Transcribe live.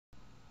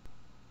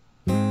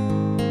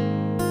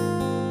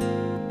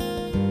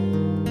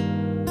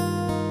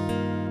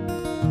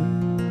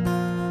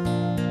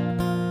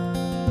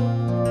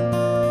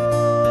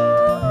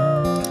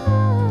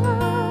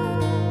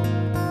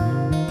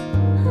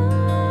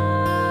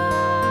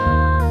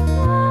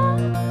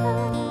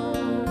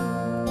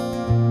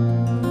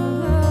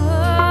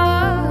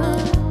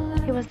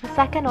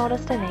second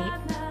oldest of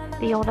 8,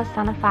 the oldest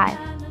son of 5.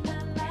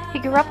 He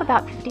grew up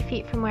about 50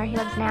 feet from where he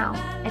lives now,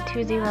 at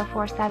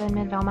 2047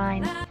 Midvale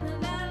Mine.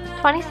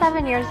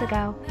 27 years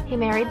ago, he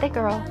married the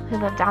girl who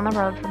lived down the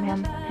road from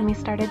him, whom he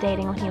started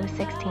dating when he was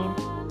 16.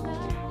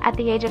 At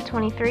the age of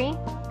 23,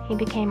 he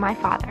became my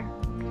father.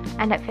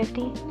 And at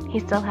 50, he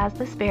still has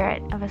the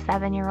spirit of a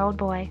 7-year-old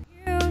boy.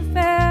 You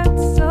felt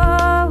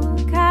so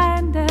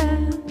kind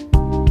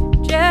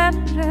and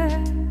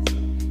generous.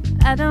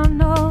 I don't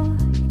know,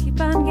 you keep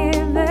on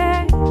giving.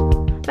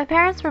 My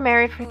parents were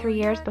married for 3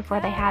 years before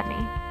they had me.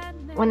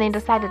 When they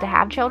decided to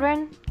have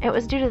children, it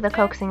was due to the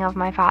coaxing of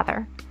my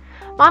father.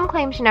 Mom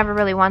claims she never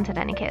really wanted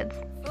any kids.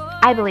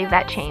 I believe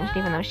that changed,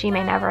 even though she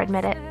may never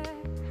admit it.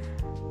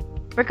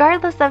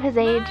 Regardless of his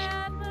age,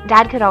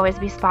 Dad could always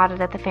be spotted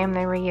at the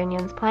family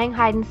reunions playing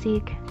hide and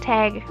seek,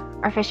 tag,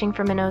 or fishing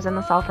for minnows in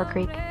the Sulphur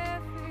Creek.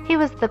 He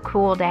was the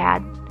cool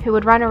dad who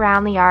would run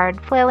around the yard,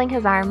 flailing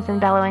his arms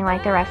and bellowing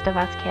like the rest of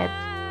us kids.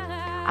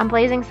 On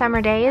blazing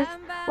summer days,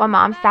 while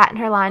Mom sat in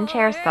her lawn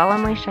chair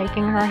solemnly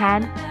shaking her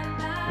head,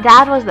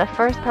 Dad was the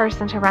first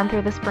person to run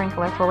through the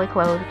sprinkler fully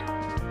clothed.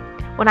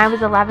 When I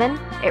was 11,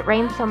 it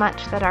rained so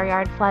much that our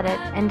yard flooded,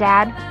 and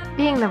Dad,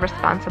 being the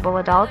responsible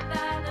adult,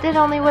 did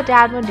only what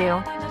Dad would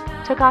do.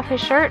 Took off his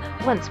shirt,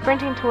 went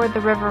sprinting toward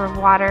the river of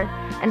water,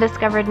 and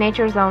discovered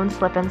nature's own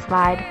slip and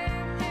slide.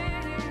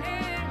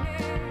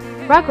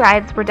 Rug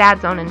rides were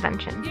Dad's own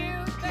invention.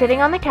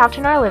 Sitting on the couch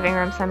in our living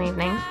room some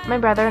evenings, my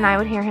brother and I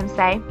would hear him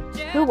say,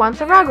 "Who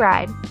wants a rug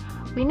ride?"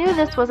 We knew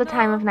this was a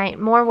time of night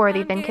more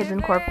worthy than Kids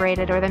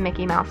Incorporated or the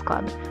Mickey Mouse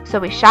Club, so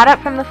we shot up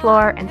from the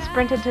floor and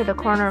sprinted to the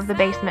corner of the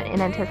basement in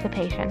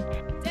anticipation.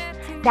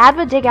 Dad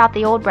would dig out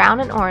the old brown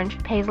and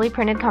orange paisley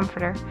printed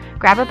comforter,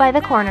 grab it by the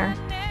corner,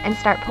 and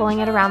start pulling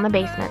it around the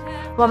basement,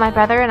 while my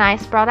brother and I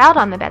sprawled out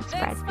on the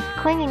bedspread,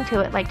 clinging to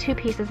it like 2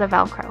 pieces of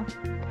Velcro.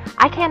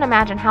 I can't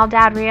imagine how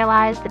Dad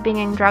realized that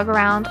being drug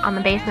around on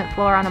the basement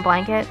floor on a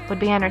blanket would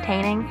be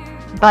entertaining,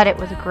 but it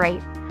was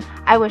great.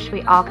 I wish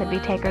we all could be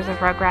takers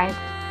of rug rides.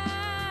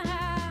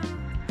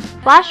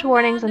 Flash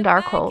warnings and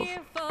dark holes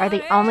are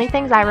the only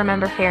things I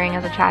remember fearing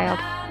as a child.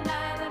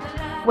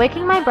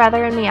 Waking my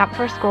brother and me up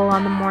for school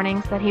on the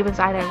mornings that he was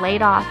either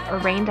laid off or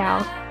rained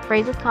out,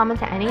 phrases common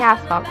to any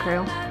asphalt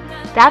crew,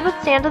 Dad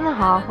would stand in the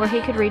hall where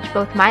he could reach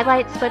both my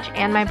light switch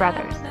and my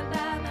brother's.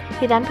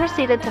 He then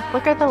proceeded to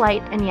flicker the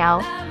light and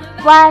yell,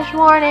 "Flash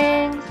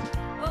warnings!"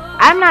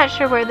 I'm not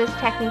sure where this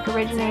technique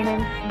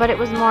originated, but it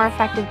was more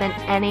effective than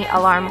any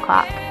alarm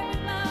clock.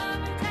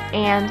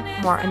 And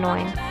more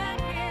annoying.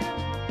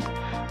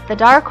 The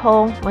dark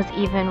hole was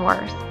even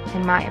worse,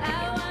 in my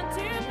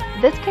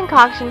opinion. This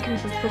concoction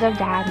consisted of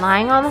Dad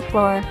lying on the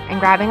floor and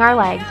grabbing our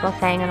legs while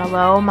saying in a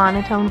low,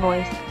 monotone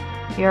voice,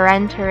 "You're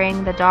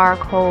entering the dark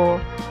hole.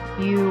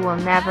 You will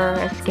never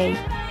escape."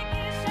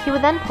 He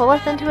would then pull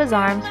us into his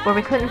arms where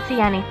we couldn't see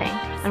anything,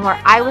 and where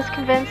I was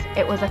convinced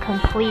it was a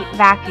complete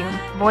vacuum,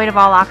 void of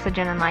all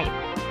oxygen and light.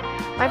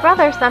 My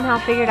brother somehow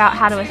figured out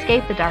how to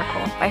escape the dark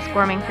hole by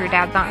squirming through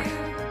Dad's arms.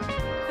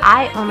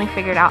 I only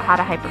figured out how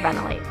to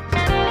hyperventilate.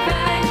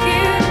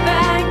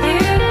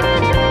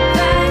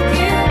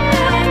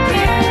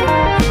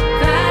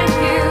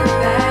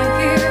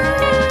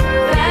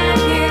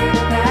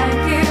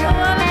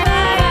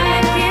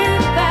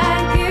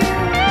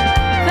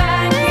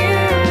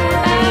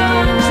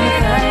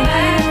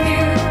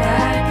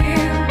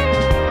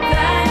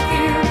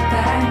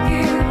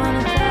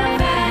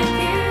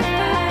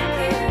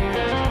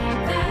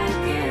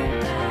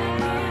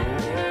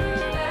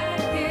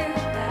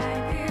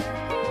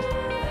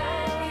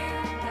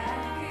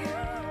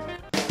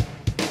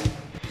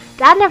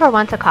 Dad never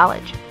went to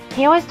college.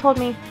 He always told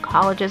me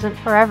college isn't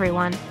for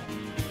everyone.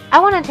 I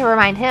wanted to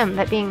remind him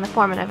that being the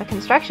foreman of a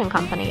construction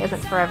company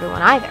isn't for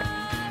everyone either,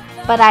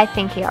 but I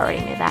think he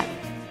already knew that.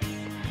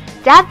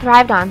 Dad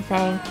thrived on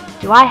saying,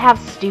 "Do I have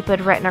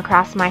stupid written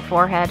across my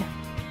forehead?"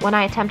 when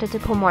I attempted to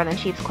pull more than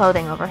sheep's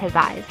clothing over his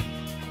eyes.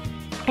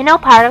 I know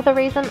part of the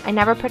reason I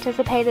never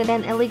participated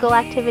in illegal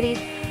activities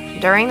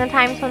during the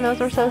times when those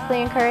were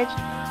socially encouraged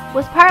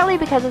was partly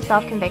because of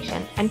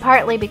self-conviction and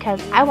partly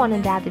because I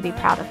wanted Dad to be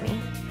proud of me.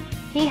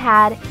 He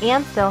had,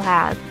 and still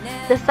has,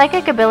 the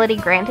psychic ability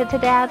granted to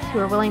dads who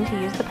are willing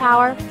to use the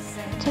power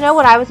to know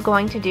what I was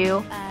going to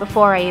do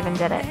before I even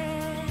did it.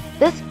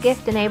 This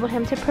gift enabled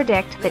him to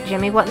predict that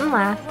Jimmy wouldn't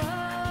last,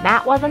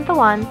 Matt wasn't the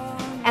one,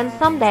 and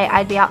someday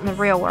I'd be out in the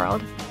real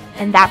world,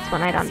 and that's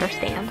when I'd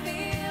understand.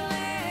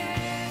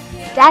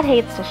 Dad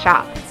hates to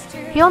shop.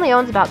 He only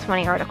owns about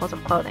 20 articles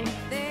of clothing.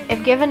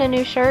 If given a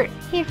new shirt,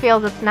 he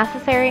feels it's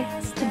necessary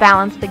to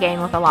balance the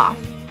gain with a loss.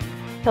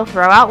 He'll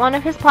throw out one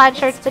of his plaid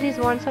shirts that he's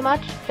worn so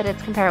much that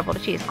it's comparable to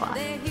cheesecloth.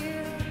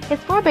 His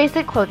 4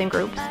 basic clothing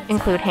groups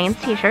include Hanes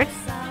t-shirts,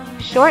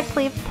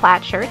 short-sleeved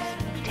plaid shirts,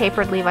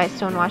 tapered Levi's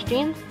Stonewash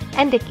jeans,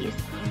 and Dickies,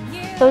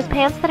 those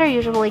pants that are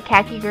usually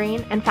khaki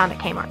green and found at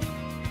Kmart.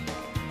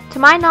 To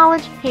my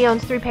knowledge, he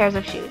owns 3 pairs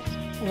of shoes: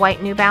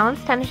 white New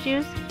Balance tennis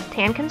shoes,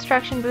 tan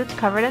construction boots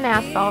covered in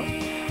asphalt,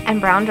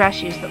 and brown dress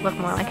shoes that look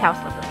more like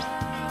house slippers.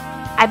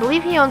 I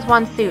believe he owns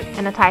 1 suit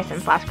and a tie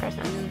since last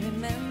Christmas.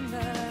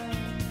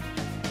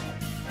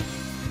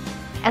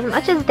 As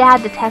much as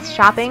Dad detests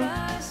shopping,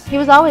 he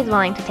was always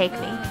willing to take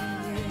me.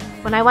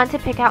 When I went to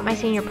pick out my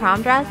senior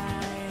prom dress,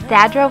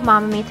 Dad drove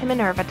Mom and me to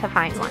Minerva to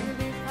find one.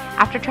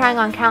 After trying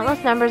on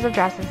countless numbers of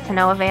dresses to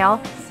no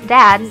avail,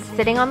 Dad,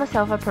 sitting on the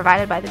sofa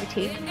provided by the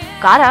boutique,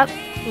 got up,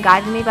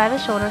 guided me by the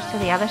shoulders to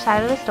the other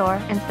side of the store,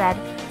 and said,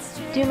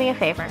 "Do me a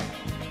favor.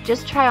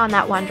 Just try on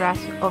that one dress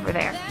over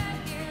there."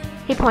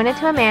 He pointed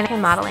to a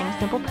mannequin modeling a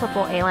simple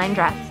purple A-line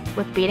dress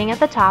with beading at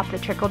the top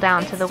that trickled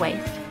down to the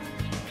waist.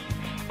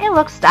 It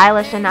looked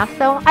stylish enough,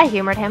 so I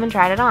humored him and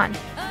tried it on.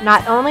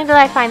 Not only did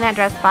I find that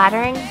dress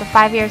flattering, but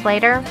 5 years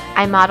later,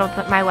 I modeled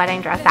my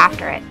wedding dress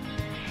after it.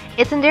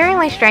 It's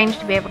endearingly strange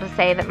to be able to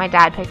say that my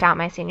dad picked out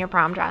my senior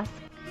prom dress.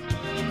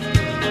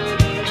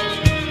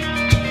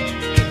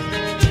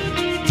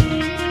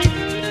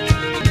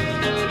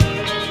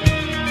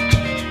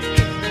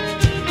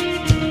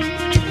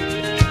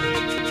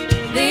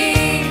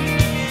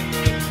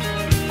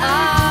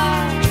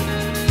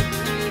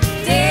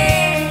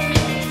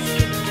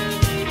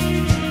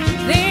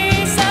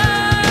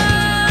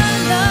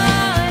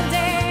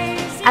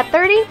 At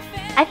 30,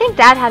 I think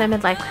Dad had a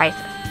midlife crisis.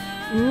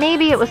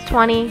 Maybe it was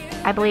 20,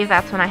 I believe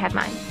that's when I had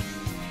mine.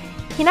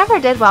 He never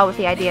did well with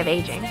the idea of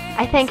aging.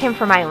 I thank him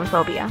for my own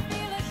phobia.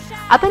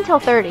 Up until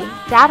 30,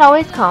 Dad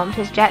always combed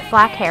his jet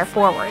black hair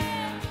forward,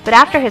 but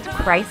after his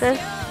crisis,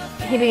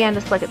 he began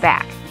to slick it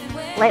back.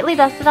 Lightly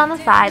dusted on the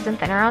sides and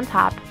thinner on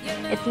top,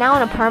 it's now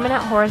in a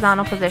permanent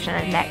horizontal position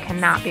and that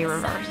cannot be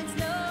reversed.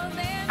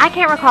 I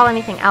can't recall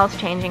anything else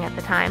changing at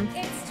the time.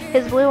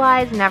 His blue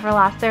eyes never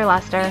lost their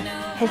luster.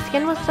 His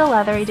skin was still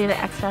leathery due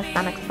to excess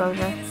sun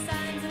exposure.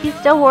 He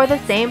still wore the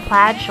same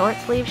plaid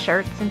short-sleeve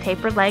shirts and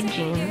tapered leg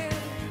jeans.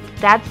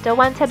 Dad still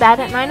went to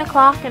bed at 9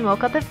 o'clock and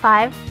woke up at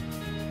 5.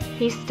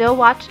 He still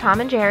watched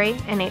Tom and Jerry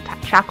and ate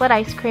chocolate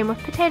ice cream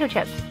with potato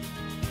chips.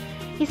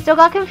 He still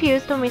got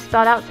confused when we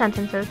spelled out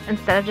sentences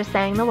instead of just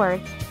saying the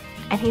words.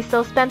 And he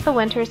still spent the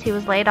winters he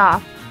was laid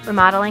off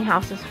remodeling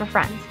houses for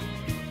friends.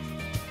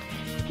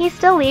 He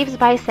still leaves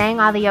by saying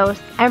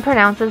adios and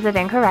pronounces it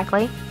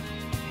incorrectly.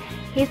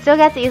 He still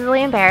gets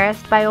easily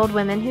embarrassed by old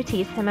women who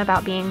tease him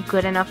about being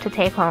good enough to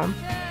take home.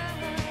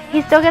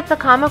 He still gets a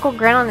comical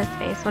grin on his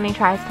face when he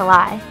tries to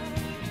lie.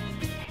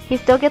 He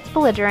still gets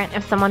belligerent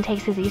if someone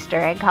takes his Easter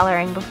egg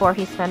coloring before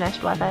he's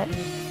finished with it.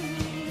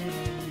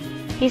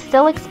 He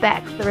still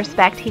expects the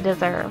respect he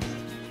deserves,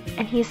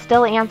 and he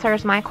still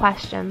answers my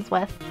questions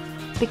with,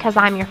 "Because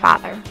I'm your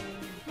father,"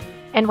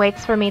 and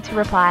waits for me to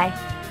reply,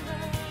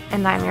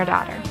 "And I'm your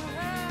daughter."